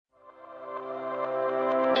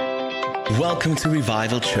Welcome to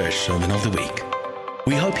Revival Church Sermon of the Week.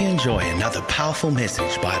 We hope you enjoy another powerful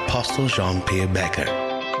message by Apostle Jean-Pierre Becker.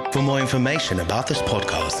 For more information about this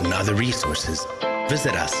podcast and other resources,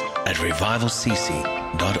 visit us at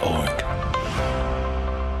revivalcc.org.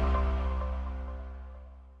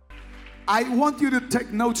 I want you to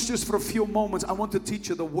take notes just for a few moments. I want to teach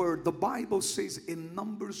you the word. The Bible says in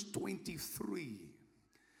Numbers 23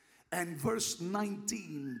 and verse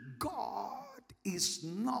 19, God is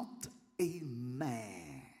not a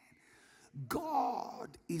man. God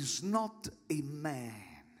is not a man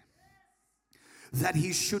that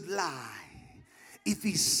he should lie. If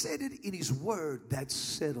he said it in his word, that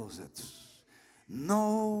settles it.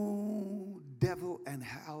 No devil and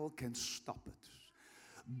hell can stop it.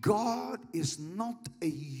 God is not a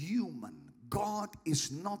human. God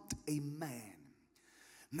is not a man.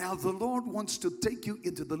 Now the Lord wants to take you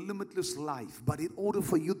into the limitless life, but in order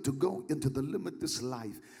for you to go into the limitless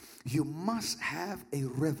life, you must have a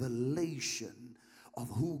revelation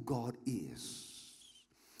of who God is.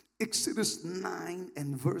 Exodus 9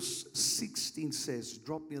 and verse 16 says,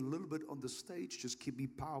 drop me a little bit on the stage, just keep me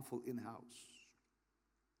powerful in-house.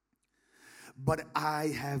 But I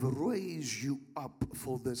have raised you up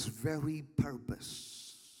for this very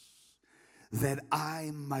purpose, that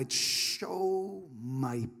I might show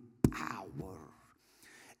my power,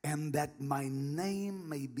 and that my name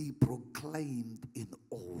may be proclaimed in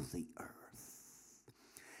all the earth.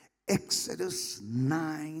 Exodus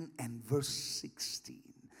 9 and verse 16.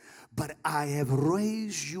 But I have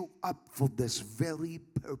raised you up for this very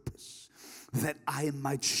purpose, that I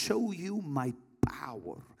might show you my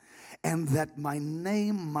power, and that my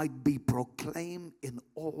name might be proclaimed in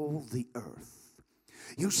all the earth.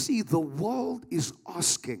 You see, the world is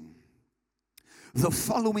asking the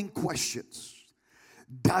following questions.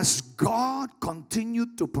 Does God continue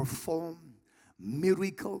to perform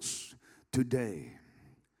miracles today?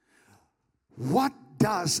 What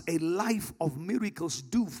does a life of miracles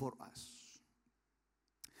do for us?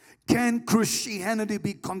 Can Christianity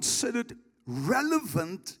be considered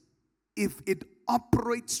relevant if it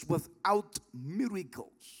operates without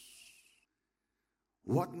miracles?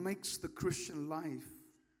 What makes the Christian life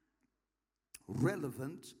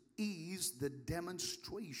relevant is the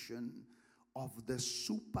demonstration of the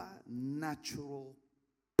supernatural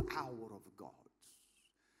power of God.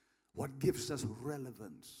 What gives us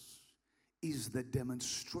relevance is the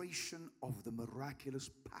demonstration of the miraculous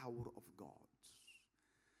power of God.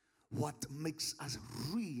 What makes us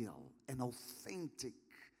real and authentic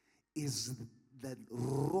is that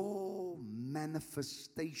raw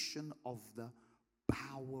manifestation of the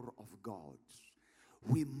power of God.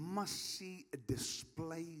 We must see a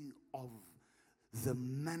display of the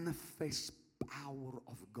manifest power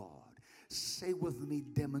of God. Say with me,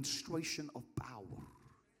 demonstration of power.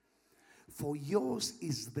 For yours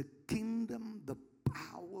is the kingdom, the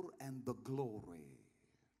power, and the glory.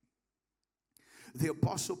 The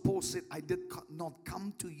Apostle Paul said, I did not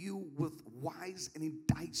come to you with wise and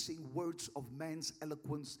enticing words of man's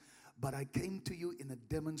eloquence, but I came to you in a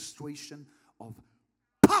demonstration of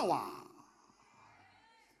power.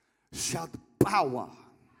 Shout power.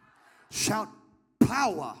 Shout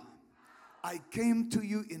power. I came to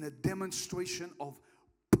you in a demonstration of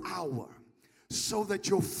power, so that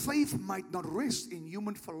your faith might not rest in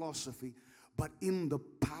human philosophy, but in the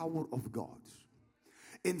power of God.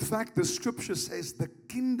 In fact, the scripture says the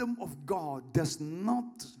kingdom of God does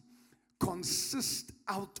not consist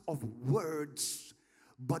out of words,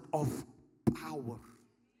 but of power.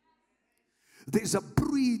 There's a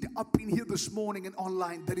breed up in here this morning and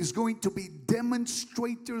online that is going to be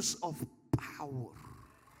demonstrators of power,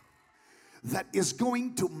 that is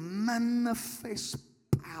going to manifest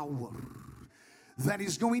power, that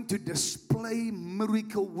is going to display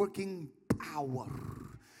miracle working power.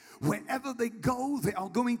 Wherever they go, they are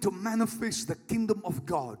going to manifest the kingdom of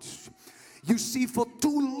God. You see, for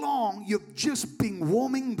too long, you've just been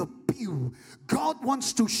warming the pew. God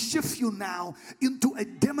wants to shift you now into a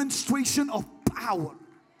demonstration of power,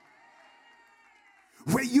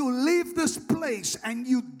 where you leave this place and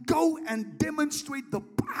you go and demonstrate the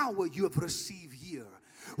power you have received here,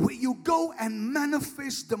 where you go and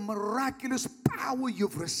manifest the miraculous power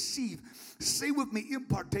you've received. Say with me,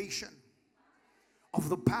 impartation of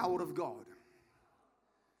the power of God.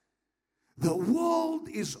 The world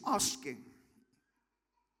is asking,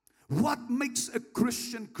 what makes a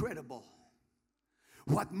Christian credible?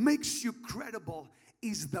 What makes you credible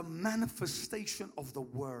is the manifestation of the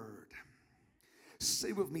word.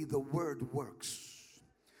 Say with me, the word works.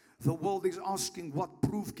 The world is asking, what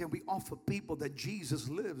proof can we offer people that Jesus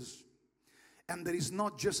lives? And there is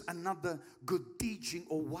not just another good teaching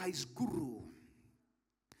or wise guru.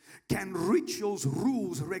 Can rituals,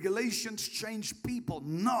 rules, regulations change people?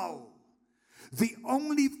 No. The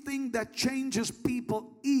only thing that changes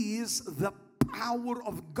people is the power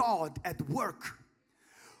of God at work.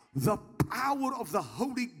 The power of the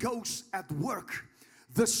Holy Ghost at work.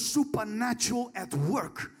 The supernatural at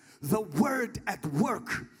work. The Word at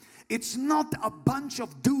work. It's not a bunch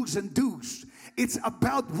of do's and do's. It's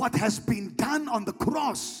about what has been done on the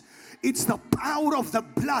cross. It's the power of the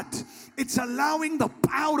blood. It's allowing the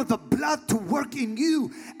power of the blood to work in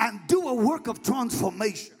you and do a work of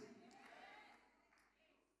transformation.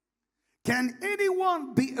 Can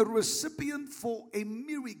anyone be a recipient for a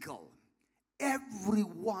miracle?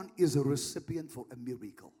 Everyone is a recipient for a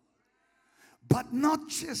miracle. But not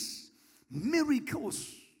just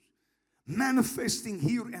miracles manifesting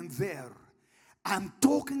here and there. I'm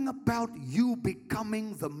talking about you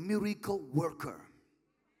becoming the miracle worker.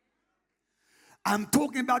 I'm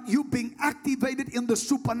talking about you being activated in the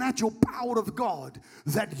supernatural power of God,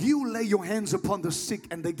 that you lay your hands upon the sick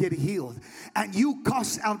and they get healed, and you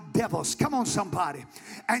cast out devils. Come on, somebody.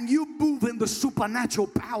 And you move in the supernatural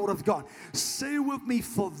power of God. Say with me,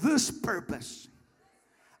 for this purpose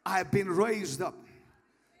I've been raised up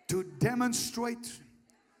to demonstrate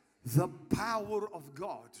the power of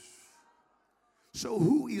God. So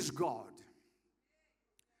who is God?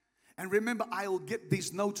 And remember, I'll get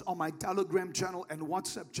these notes on my Telegram channel and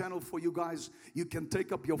WhatsApp channel for you guys. You can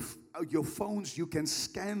take up your phones. You can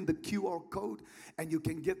scan the QR code and you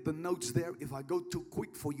can get the notes there if I go too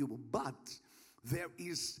quick for you. But there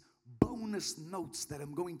is bonus notes that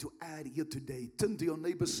I'm going to add here today. Turn to your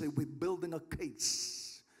neighbor, say, we're building a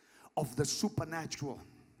case of the supernatural.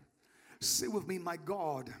 Say with me, my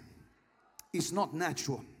God is not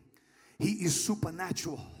natural. He is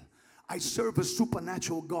supernatural. I serve a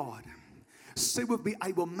supernatural God. Say with me,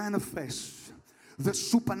 I will manifest the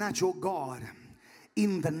supernatural God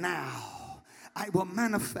in the now. I will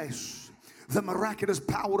manifest the miraculous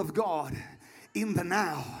power of God in the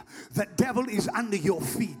now. The devil is under your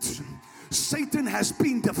feet. Satan has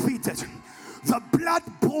been defeated. The blood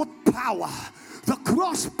bought power. The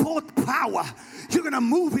cross bought power. You're going to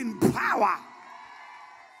move in power.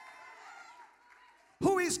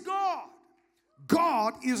 Who is God?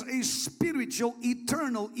 God is a spiritual,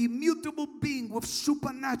 eternal, immutable being with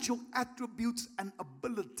supernatural attributes and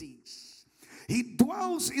abilities. He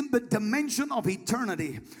dwells in the dimension of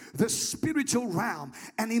eternity, the spiritual realm,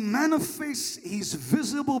 and he manifests his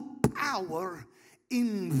visible power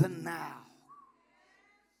in the now.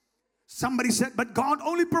 Somebody said, but God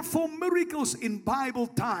only performed miracles in Bible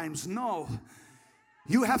times. No,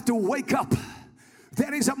 you have to wake up.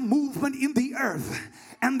 There is a movement in the earth,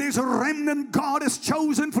 and there's a remnant God has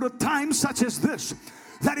chosen for a time such as this,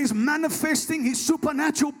 that is manifesting his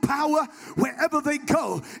supernatural power wherever they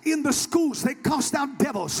go. In the schools, they cast out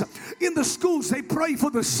devils. In the schools, they pray for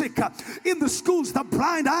the sick. In the schools, the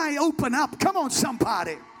blind eye open up. Come on,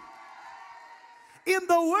 somebody. In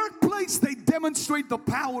the workplace, they demonstrate the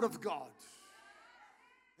power of God.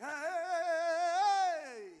 Hey,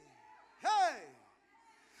 hey.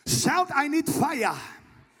 Shout, I need fire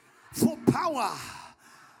for power.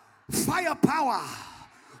 Fire power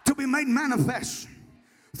to be made manifest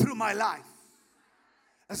through my life.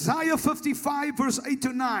 Isaiah 55 verse 8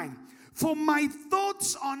 to 9. For my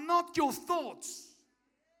thoughts are not your thoughts,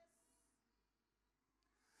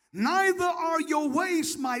 neither are your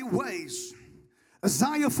ways my ways.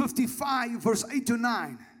 Isaiah 55 verse 8 to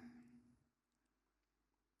 9.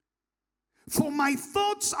 For my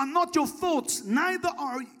thoughts are not your thoughts, neither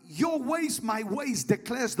are your ways my ways,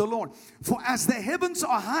 declares the Lord. For as the heavens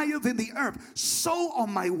are higher than the earth, so are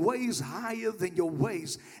my ways higher than your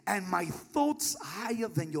ways, and my thoughts higher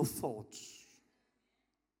than your thoughts.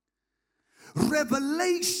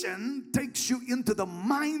 Revelation takes you into the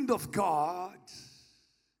mind of God.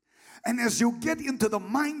 And as you get into the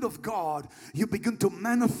mind of God, you begin to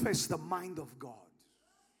manifest the mind of God.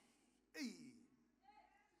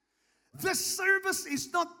 This service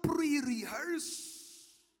is not pre-rehearsed.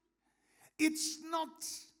 It's not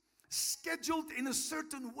scheduled in a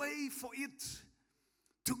certain way for it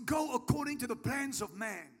to go according to the plans of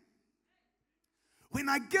man. When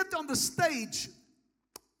I get on the stage,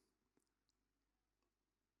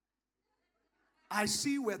 I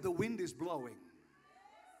see where the wind is blowing.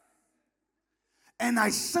 And I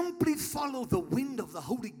simply follow the wind of the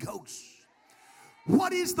Holy Ghost.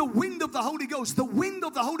 What is the wind of the Holy Ghost? The wind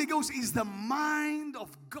of the Holy Ghost is the mind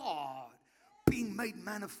of God being made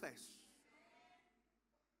manifest.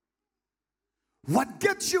 What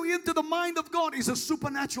gets you into the mind of God is a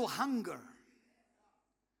supernatural hunger.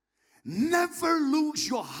 Never lose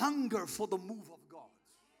your hunger for the move of God.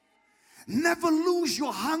 Never lose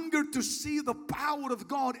your hunger to see the power of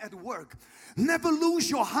God at work. Never lose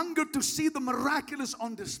your hunger to see the miraculous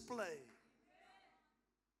on display.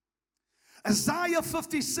 Isaiah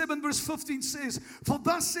 57 verse 15 says, "For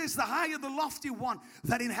thus says the high and the lofty one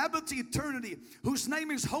that inhabits eternity, whose name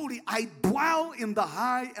is holy. I dwell in the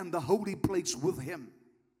high and the holy place with him."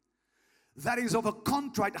 That is of a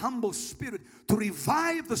contrite, humble spirit, to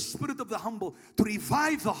revive the spirit of the humble, to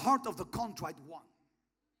revive the heart of the contrite one.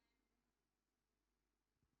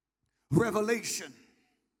 Revelation.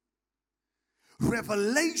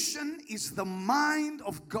 Revelation is the mind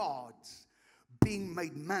of God being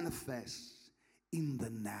made manifest in the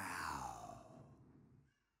now.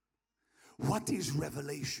 What is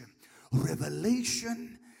revelation?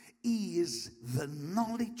 Revelation is the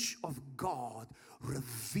knowledge of God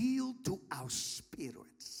revealed to our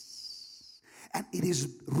spirits, and it is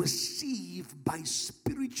received by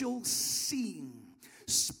spiritual seeing,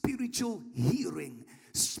 spiritual hearing,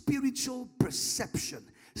 spiritual perception.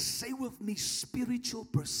 Say with me, spiritual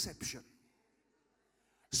perception.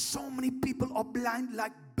 So many people are blind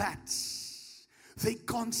like bats. They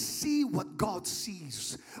can't see what God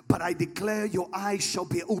sees. But I declare your eyes shall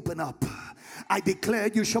be opened up. I declare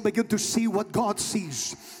you shall begin to see what God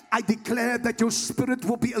sees. I declare that your spirit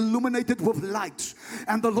will be illuminated with light,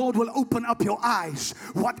 and the Lord will open up your eyes.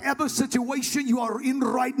 Whatever situation you are in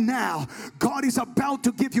right now, God is about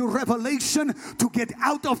to give you revelation to get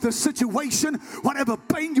out of the situation. Whatever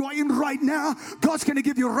pain you are in right now, God's going to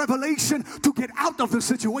give you revelation to get out of the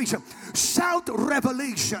situation. Shout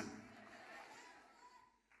revelation.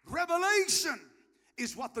 Revelation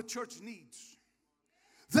is what the church needs.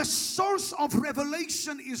 The source of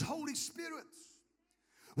revelation is Holy Spirit.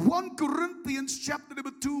 1 Corinthians chapter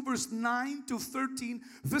number 2 verse 9 to 13.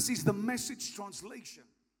 This is the Message translation.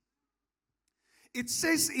 It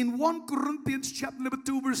says in 1 Corinthians chapter number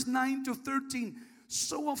 2 verse 9 to 13.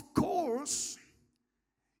 So of course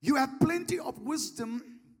you have plenty of wisdom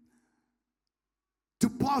to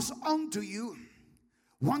pass on to you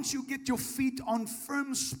once you get your feet on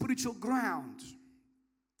firm spiritual ground.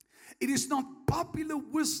 It is not popular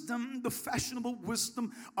wisdom, the fashionable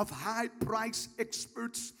wisdom of high-priced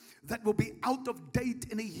experts that will be out of date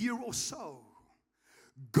in a year or so.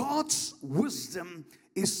 God's wisdom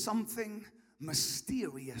is something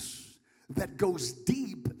mysterious that goes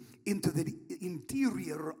deep into the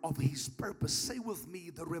interior of His purpose. Say with me,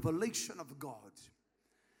 the revelation of God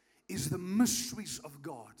is the mysteries of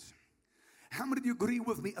God. How many of you agree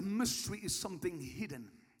with me? A mystery is something hidden.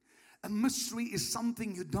 A mystery is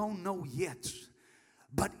something you don't know yet,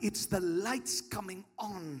 but it's the lights coming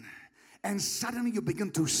on, and suddenly you begin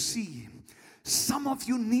to see. Some of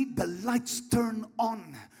you need the lights turned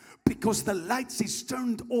on, because the lights is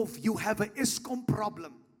turned off. You have an ESCOM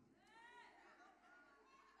problem.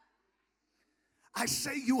 I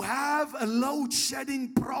say you have a load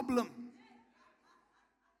shedding problem.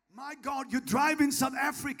 My God, you drive in South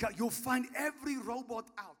Africa, you'll find every robot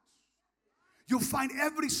out. You'll find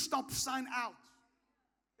every stop sign out.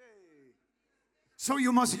 Hey. So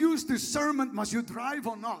you must use discernment. Must you drive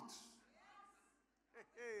or not?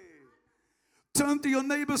 Hey. Turn to your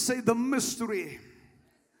neighbor, say, the mystery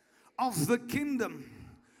of the kingdom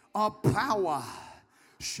of power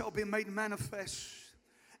shall be made manifest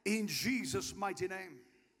in Jesus' mighty name.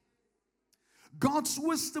 God's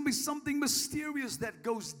wisdom is something mysterious that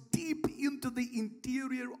goes deep into the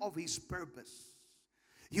interior of His purpose.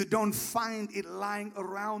 You don't find it lying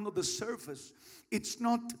around on the surface. It's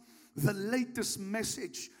not the latest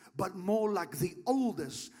message, but more like the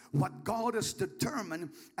oldest. What God has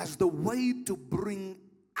determined as the way to bring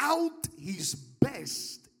out His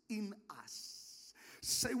best in us.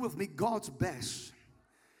 Say with me, God's best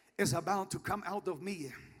is about to come out of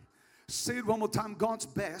me. Say it one more time, God's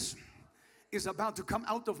best is about to come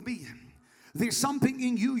out of me. There's something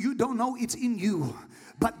in you, you don't know it's in you,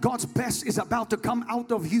 but God's best is about to come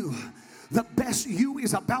out of you. The best you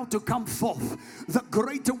is about to come forth. The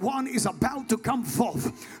greater one is about to come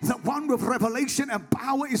forth. The one with revelation and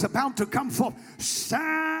power is about to come forth.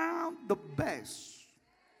 Sound, the best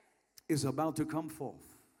is about to come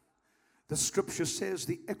forth. The scripture says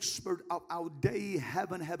the expert of our day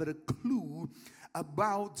haven't had a clue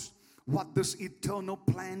about what this eternal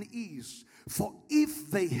plan is. For if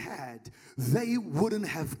they had, they wouldn't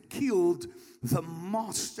have killed the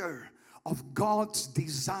master of God's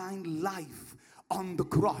designed life on the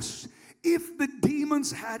cross. If the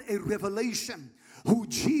demons had a revelation who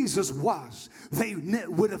Jesus was, they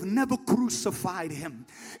would have never crucified him.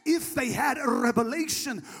 If they had a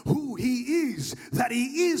revelation who he is, that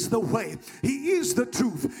he is the way, he is the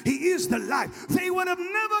truth, he is the life, they would have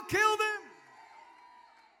never killed him.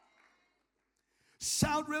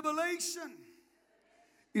 Shout, revelation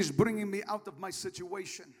is bringing me out of my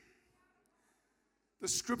situation. The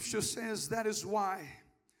scripture says that is why.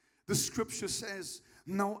 The scripture says,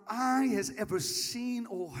 no eye has ever seen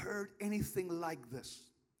or heard anything like this.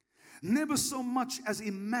 Never so much as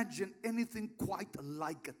imagined anything quite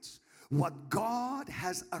like it. What God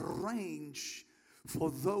has arranged for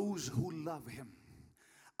those who love him.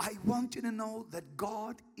 I want you to know that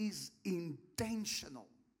God is intentional.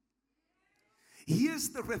 Here's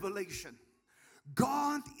the revelation.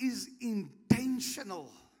 God is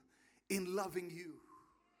intentional in loving you.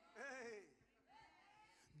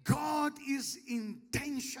 God is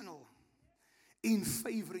intentional in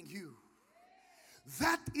favoring you.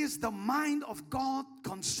 That is the mind of God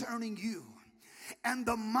concerning you. And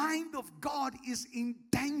the mind of God is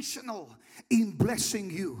intentional in blessing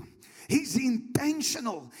you. He's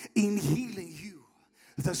intentional in healing you.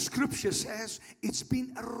 The scripture says it's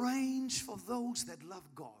been arranged for those that love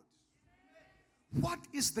God. What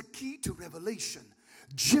is the key to revelation?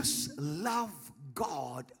 Just love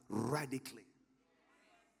God radically.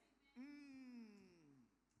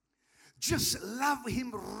 Just love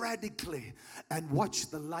him radically and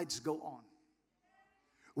watch the lights go on.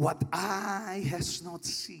 What eye has not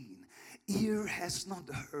seen, ear has not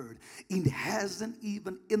heard, it hasn't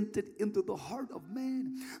even entered into the heart of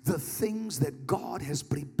man, the things that God has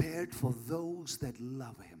prepared for those that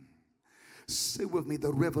love him. Say with me,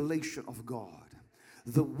 the revelation of God,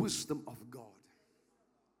 the wisdom of God.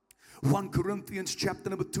 1 Corinthians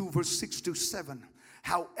chapter number 2 verse 6 to 7.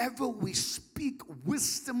 However, we speak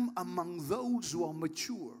wisdom among those who are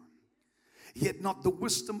mature, yet not the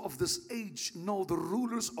wisdom of this age, nor the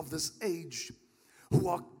rulers of this age who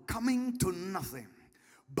are coming to nothing.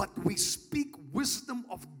 But we speak wisdom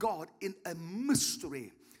of God in a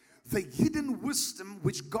mystery, the hidden wisdom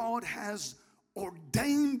which God has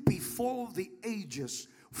ordained before the ages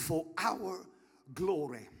for our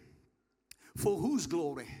glory. For whose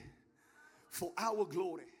glory? For our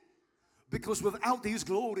glory. Because without his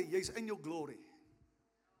glory, he's in your glory.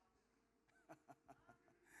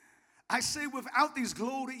 I say without his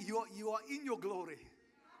glory, you are in your glory.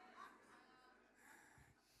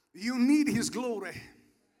 You need his glory.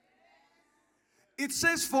 It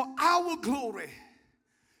says for our glory.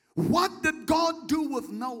 What did God do with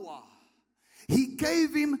Noah? He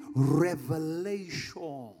gave him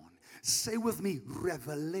revelation. Say with me,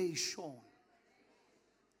 revelation.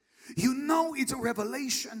 You know it's a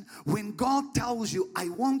revelation when God tells you, I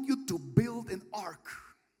want you to build an ark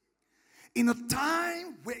in a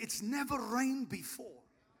time where it's never rained before.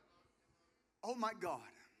 Oh my God.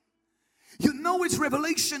 You know it's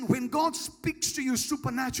revelation when God speaks to you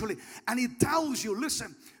supernaturally and he tells you,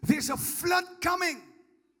 listen, there's a flood coming.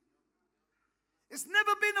 It's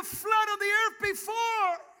never been a flood on the earth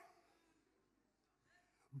before.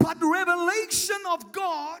 But revelation of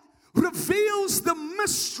God reveals the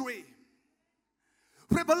mystery.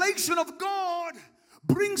 Revelation of God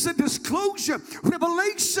brings a disclosure.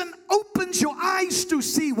 Revelation opens your eyes to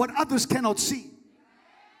see what others cannot see.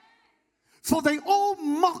 For they all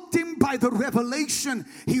mocked him by the revelation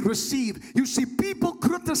he received. You see, people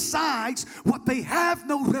criticize what they have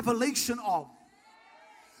no revelation of.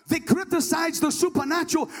 They criticize the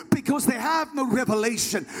supernatural because they have no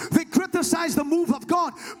revelation. They criticize the move of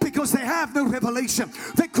God because they have no revelation.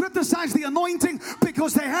 They criticize the anointing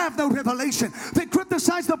because they have no revelation. They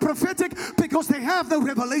criticize the prophetic because they have no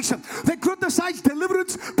revelation. They criticize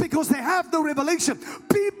deliverance because they have no revelation.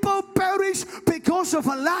 People perish because of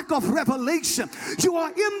a lack of revelation. You are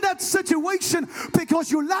in that situation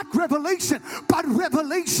because you lack revelation, but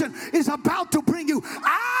revelation is about to bring you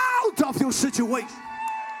out of your situation.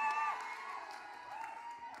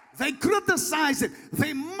 They criticized it.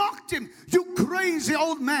 They mocked him. You crazy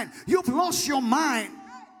old man. You've lost your mind.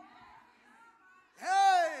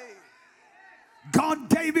 Hey. God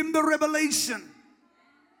gave him the revelation.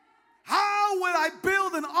 How will I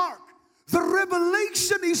build an ark? The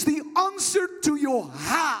revelation is the answer to your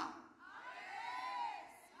how.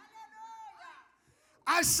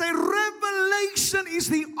 I say revelation is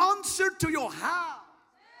the answer to your how.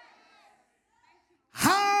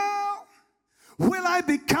 How will I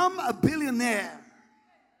become a billionaire?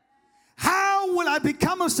 How will I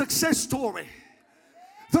become a success story?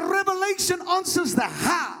 The revelation answers the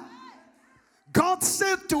how. God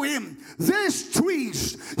said to him, there's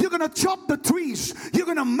trees. You're going to chop the trees. You're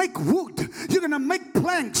going to make wood. You're going to make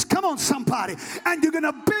planks. Come on, somebody. And you're going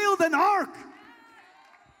to build an ark.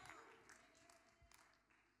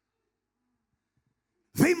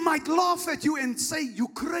 They might laugh at you and say, you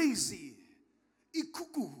crazy.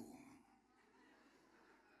 Ikuku.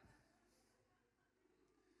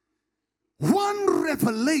 One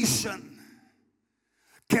revelation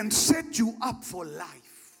can set you up for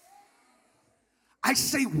life. I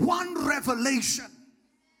say one revelation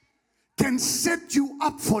can set you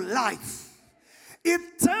up for life. It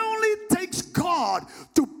only takes God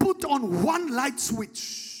to put on one light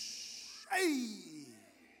switch. Hey,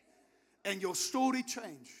 and your story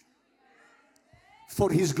change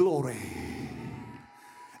for His glory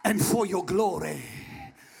and for your glory.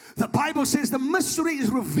 The Bible says the mystery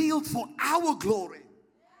is revealed for our glory.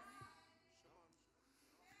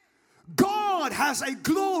 God has a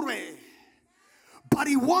glory, but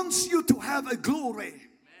He wants you to have a glory.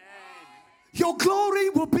 Your glory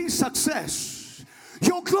will be success.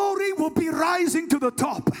 Your glory will be rising to the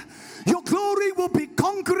top. Your glory will be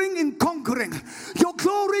conquering and conquering. Your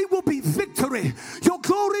glory will be victory. Your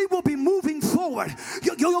glory will be moving forward.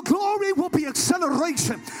 Your glory will be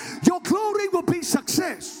acceleration. Your glory will be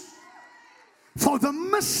success. For the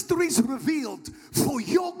mysteries revealed for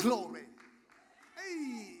your glory.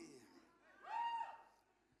 Hey.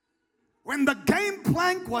 When the game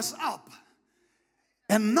plank was up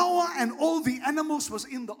and Noah and all the animals was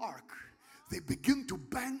in the ark, they begin to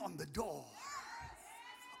bang on the door.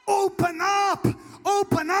 Open up,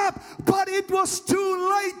 open up. But it was too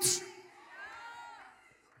late,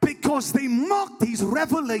 because they mocked His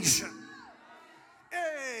revelation.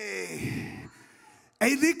 Hey.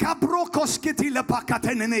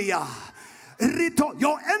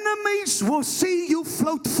 Your enemies will see you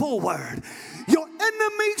float forward. Your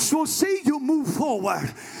enemies will see you move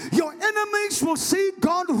forward. Your enemies will see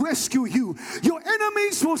God rescue you. Your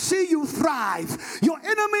enemies will see you thrive. Your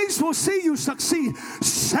enemies will see you succeed.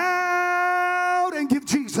 Shout and give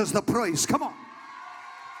Jesus the praise. Come on.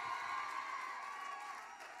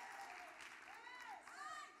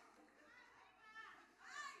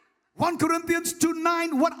 One Corinthians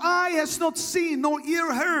 2:9, what eye has not seen, nor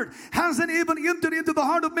ear heard, hasn't even entered into the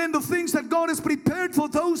heart of man, the things that God has prepared for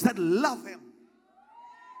those that love Him.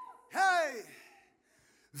 Hey,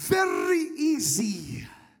 very easy.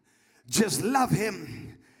 Just love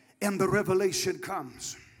Him and the revelation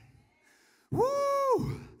comes.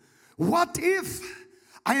 Woo! What if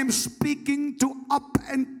I am speaking to up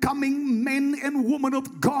and coming men and women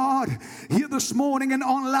of God here this morning and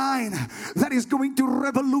online that is going to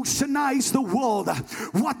revolutionize the world?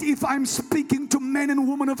 What if I'm speaking to men and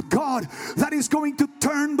women of God that is going to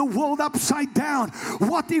turn the world upside down?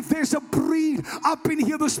 What if there's a breed up in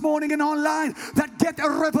here this morning and online that get a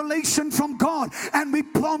revelation from God and we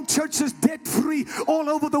plant churches debt free all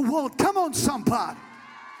over the world? Come on, somebody.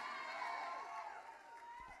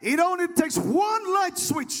 It only takes one light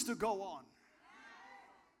switch to go on.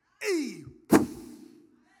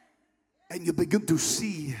 And you begin to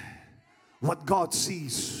see what God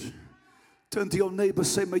sees. Turn to your neighbor,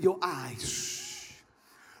 say, may your eyes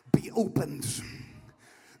be opened.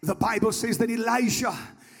 The Bible says that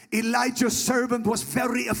Elijah's servant was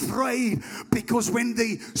very afraid, because when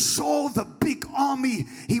they saw the big army,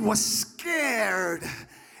 he was scared.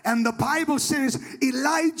 And the Bible says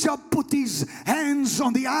Elijah put his hands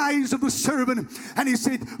on the eyes of the servant and he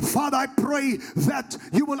said, Father, I pray that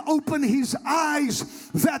you will open his eyes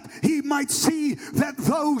that he might see that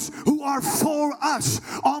those who are for us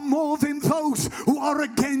are more than those who are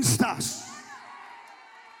against us.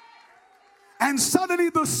 And suddenly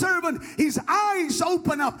the servant, his eyes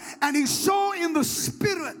open up and he saw in the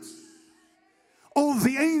spirit all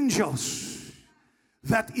the angels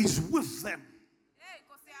that is with them.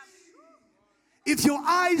 If your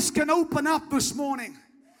eyes can open up this morning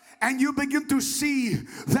and you begin to see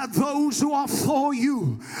that those who are for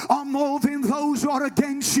you are more than those who are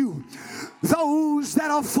against you. Those that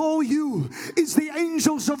are for you is the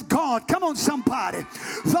angels of God. Come on, somebody.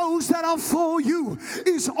 Those that are for you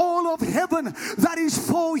is all of heaven that is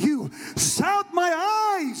for you. Shout, my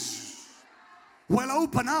eyes will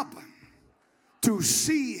open up to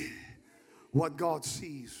see what God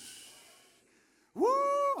sees. Woo!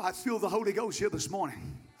 I feel the Holy Ghost here this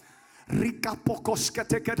morning. Lay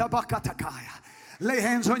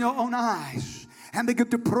hands on your own eyes and begin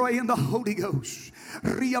to pray in the Holy Ghost.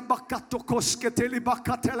 May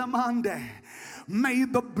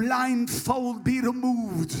the blindfold be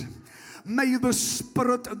removed. May the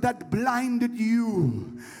spirit that blinded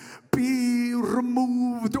you be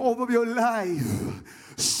removed over your life.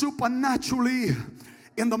 supernaturally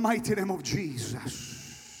in the mighty name of Jesus.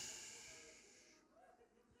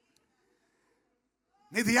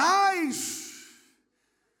 May the eyes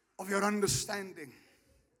of your understanding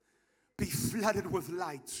be flooded with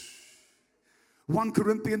light. 1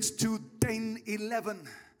 Corinthians 2:10-11.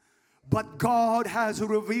 But God has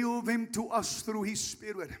revealed them to us through His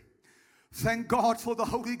Spirit. Thank God for the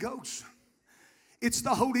Holy Ghost. It's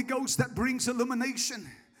the Holy Ghost that brings illumination.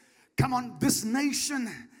 Come on, this nation,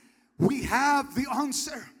 we have the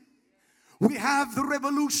answer. We have the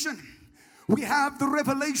revolution. We have the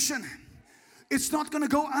revelation. It's not going to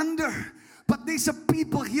go under. But there's a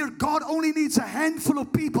people here. God only needs a handful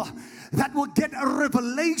of people that will get a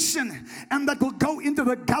revelation and that will go into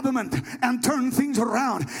the government and turn things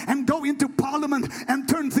around, and go into parliament and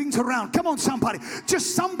turn things around. Come on, somebody.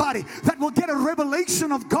 Just somebody that will get a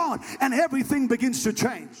revelation of God and everything begins to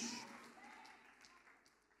change.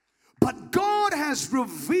 But God has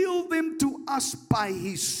revealed them to us by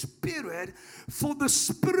His Spirit, for the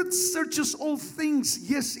Spirit searches all things,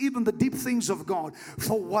 yes, even the deep things of God.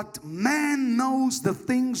 For what man knows the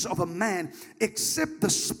things of a man, except the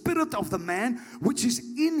spirit of the man which is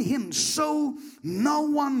in him? So no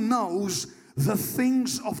one knows the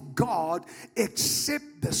things of God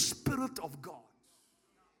except the Spirit of God.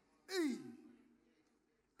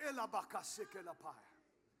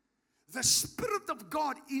 The Spirit of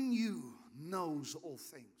God in you knows all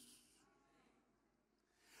things.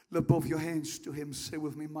 Lift both your hands to Him. Say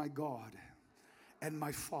with me, my God and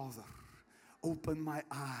my Father, open my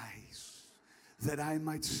eyes that I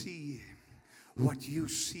might see what you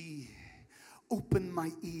see. Open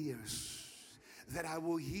my ears that I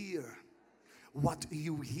will hear what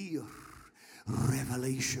you hear.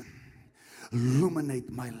 Revelation.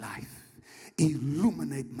 Illuminate my life.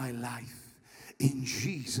 Illuminate my life. In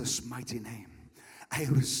Jesus' mighty name, I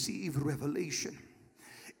receive revelation,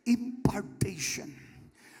 impartation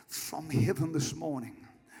from heaven this morning.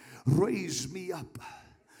 Raise me up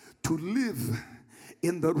to live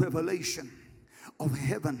in the revelation of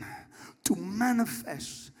heaven, to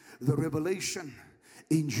manifest the revelation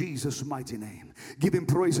in Jesus' mighty name. Give Him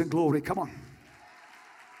praise and glory. Come on.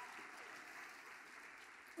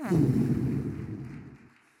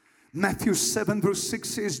 Matthew 7 verse 6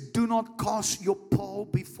 says, do not cast your pearl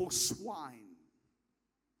before swine.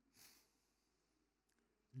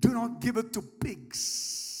 Do not give it to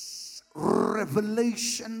pigs.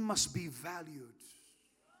 Revelation must be valued.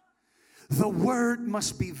 The word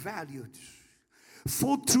must be valued.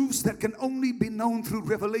 4 truths that can only be known through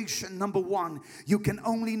revelation. Number 1, you can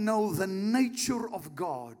only know the nature of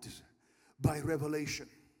God by revelation.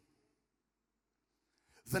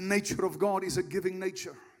 The nature of God is a giving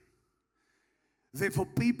nature. Therefore,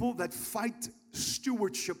 people that fight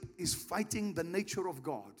stewardship is fighting the nature of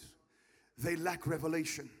God. They lack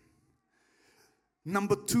revelation.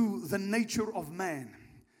 Number 2, the nature of man.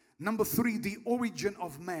 Number 3, the origin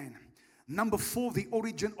of man. Number 4, the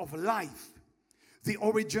origin of life. The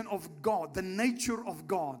origin of God, the nature of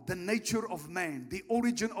God, the nature of man, the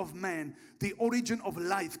origin of man, the origin of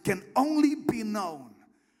life can only be known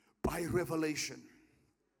by revelation.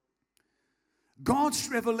 God's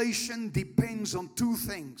revelation depends on 2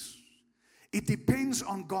 things. It depends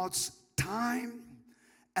on God's time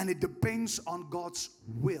and it depends on God's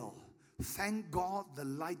will. Thank God the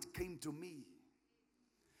light came to me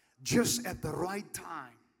just at the right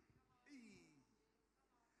time.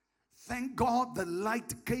 Thank God the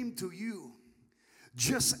light came to you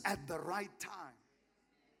just at the right time.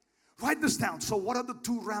 Write this down. So what are the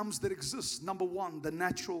 2 realms that exist? Number 1, the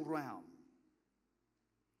natural realm.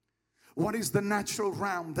 What is the natural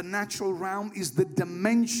realm? The natural realm is the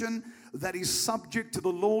dimension that is subject to the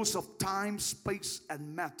laws of time, space,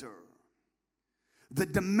 and matter. The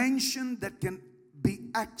dimension that can be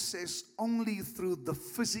accessed only through the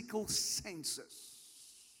physical senses.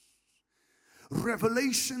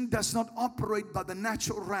 Revelation does not operate by the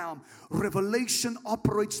natural realm. Revelation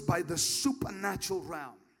operates by the supernatural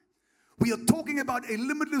realm. We are talking about a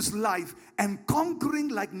limitless life and conquering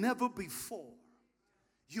like never before.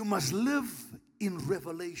 You must live in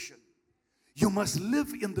revelation. You must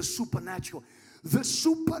live in the supernatural. The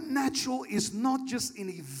supernatural is not just an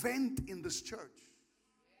event in this church.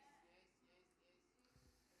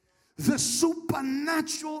 The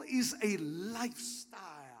supernatural is a lifestyle.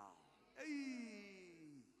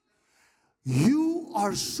 You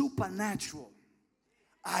are supernatural.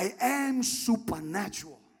 I am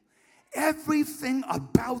supernatural. Everything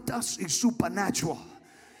about us is supernatural.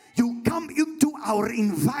 You come into our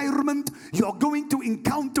environment, you're going to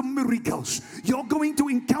encounter miracles. You're going to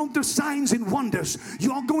encounter signs and wonders.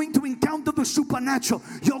 You're going to encounter the supernatural.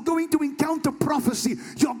 You're going to encounter prophecy.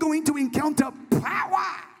 You're going to encounter power.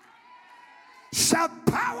 Shout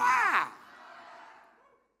power.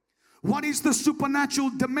 What is the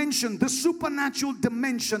supernatural dimension? The supernatural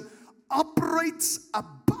dimension operates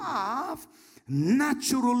above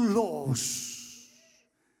natural laws,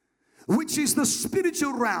 which is the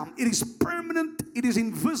spiritual realm. It is permanent, it is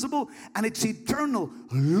invisible, and it's eternal,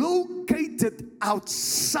 located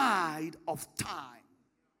outside of time.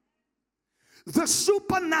 The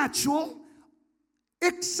supernatural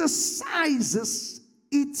exercises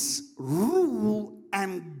its rule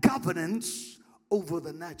and governance over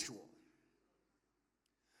the natural.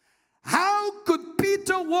 How could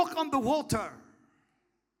Peter walk on the water?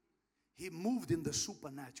 He moved in the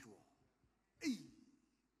supernatural.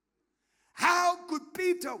 How could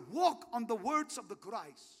Peter walk on the words of the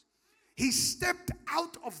Christ? He stepped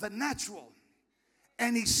out of the natural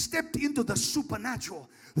and he stepped into the supernatural,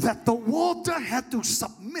 that the water had to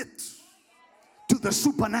submit to the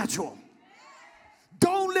supernatural.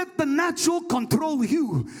 Don't let the natural control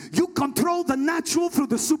you. You control the natural through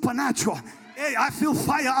the supernatural. Hey, I feel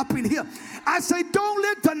fire up in here. I say, don't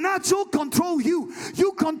let the natural control you.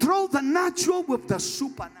 You control the natural with the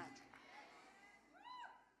supernatural.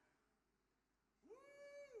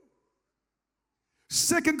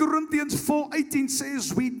 Second Corinthians 4:18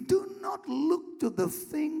 says, we do not look to the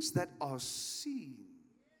things that are seen,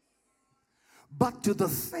 but to the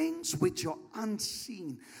things which are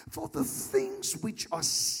unseen. For the things which are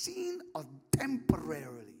seen are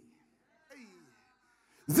temporarily.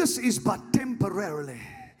 This is but temporarily.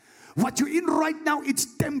 What you're in right now,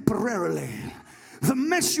 it's temporarily. The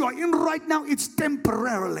mess you're in right now, it's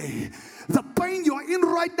temporarily. The pain you're in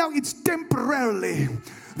right now, it's temporarily.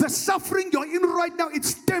 The suffering you're in right now,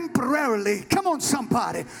 it's temporarily. Come on,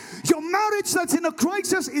 somebody. Your marriage that's in a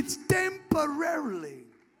crisis, it's temporarily.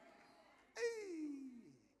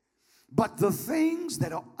 But the things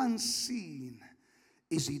that are unseen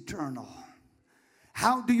is eternal.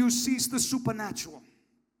 How do you seize the supernatural?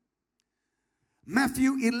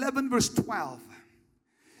 Matthew 11 verse 12.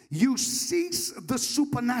 You seize the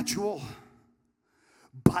supernatural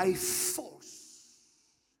by force.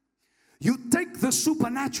 You take the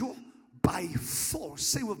supernatural by force.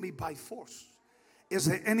 Say with me, by force. Is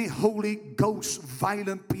there any Holy Ghost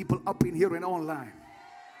violent people up in here and online?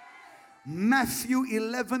 Matthew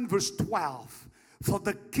 11 verse 12. For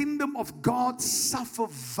the kingdom of God suffer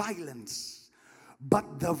violence,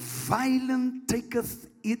 but the violent taketh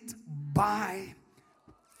it by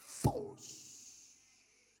force.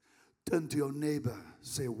 Turn to your neighbor,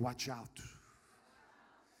 say, watch out.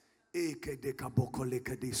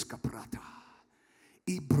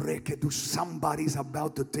 Somebody's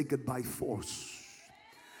about to take it by force.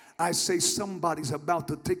 I say somebody's about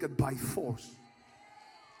to take it by force.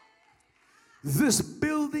 This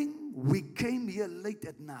building, we came here late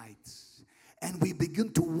at night and we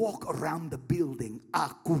begin to walk around the building.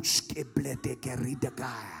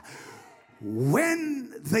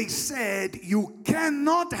 When they said, you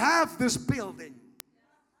cannot have this building,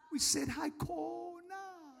 we said,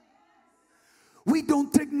 we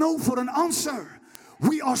don't take no for an answer.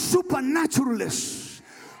 We are supernaturalists.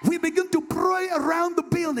 We begin to pray around the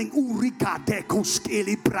building.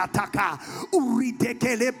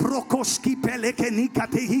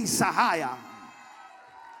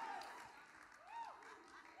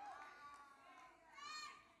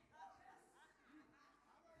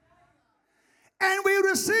 And we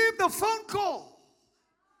received a phone call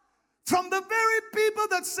from the very people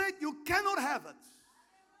that said, you cannot have it.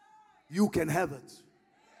 You can have it.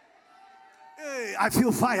 Hey, I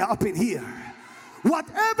feel fire up in here.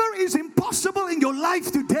 Whatever is impossible in your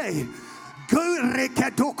life today, you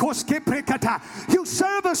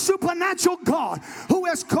serve a supernatural God who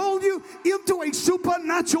has called you into a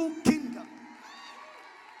supernatural kingdom.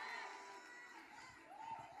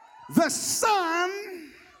 The sun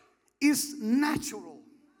is natural.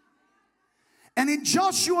 And in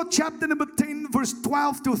Joshua chapter number 10 verse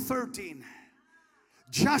 12 to 13,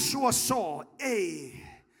 Joshua saw,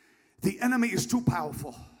 the enemy is too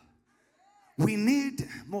powerful. We need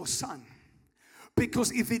more sun.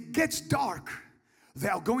 Because if it gets dark, they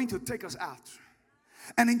are going to take us out.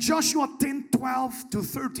 And in Joshua 10, 12 to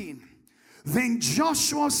 13, then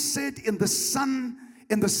Joshua said in the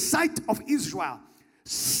sight of Israel,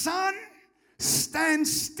 sun, stand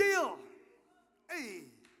still. Hey.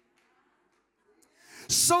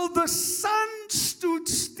 So the sun stood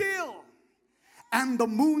still and the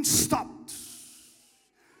moon stopped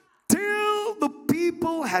till the people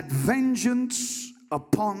people had vengeance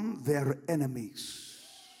upon their enemies.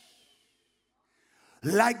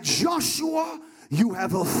 Like Joshua, you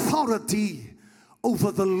have authority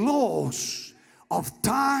over the laws of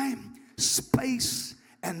time, space,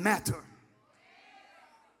 and matter.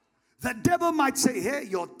 The devil might say, hey,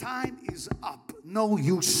 your time is up. No,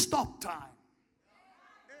 you stop time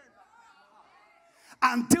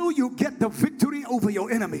until you get the victory over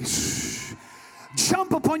your enemies.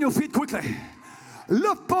 Jump upon your feet quickly.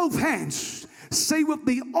 Lift both hands. Say with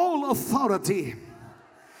me, all authority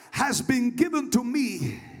has been given to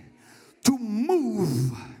me to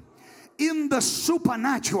move in the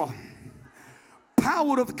supernatural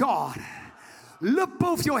power of God. Lift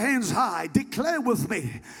both your hands high. Declare with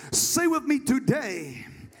me. Say with me, today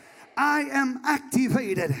I am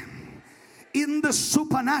activated in the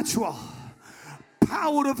supernatural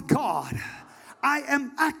power of God. I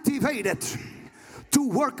am activated to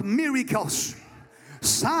work miracles,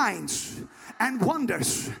 signs, and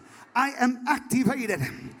wonders. I am activated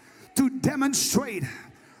to demonstrate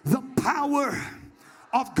the power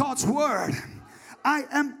of God's word. I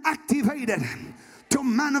am activated to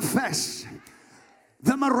manifest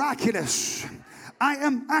the miraculous. I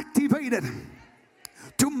am activated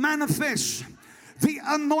to manifest the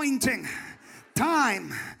anointing.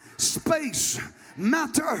 Time, space,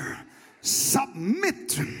 matter. Submit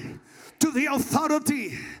to the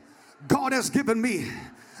authority God has given me.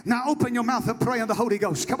 Now open your mouth and pray in the Holy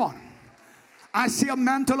Ghost. Come on. I see a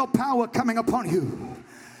mantle of power coming upon you.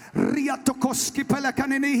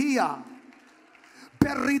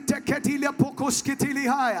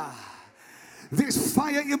 This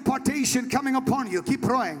fire impartation coming upon you. Keep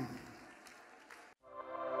praying.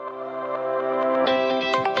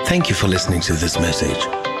 Thank you for listening to this message.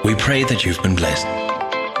 We pray that you've been blessed.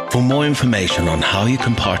 For more information on how you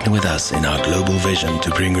can partner with us in our global vision to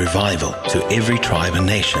bring revival to every tribe and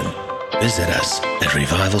nation, visit us at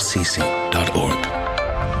revivalcc.org.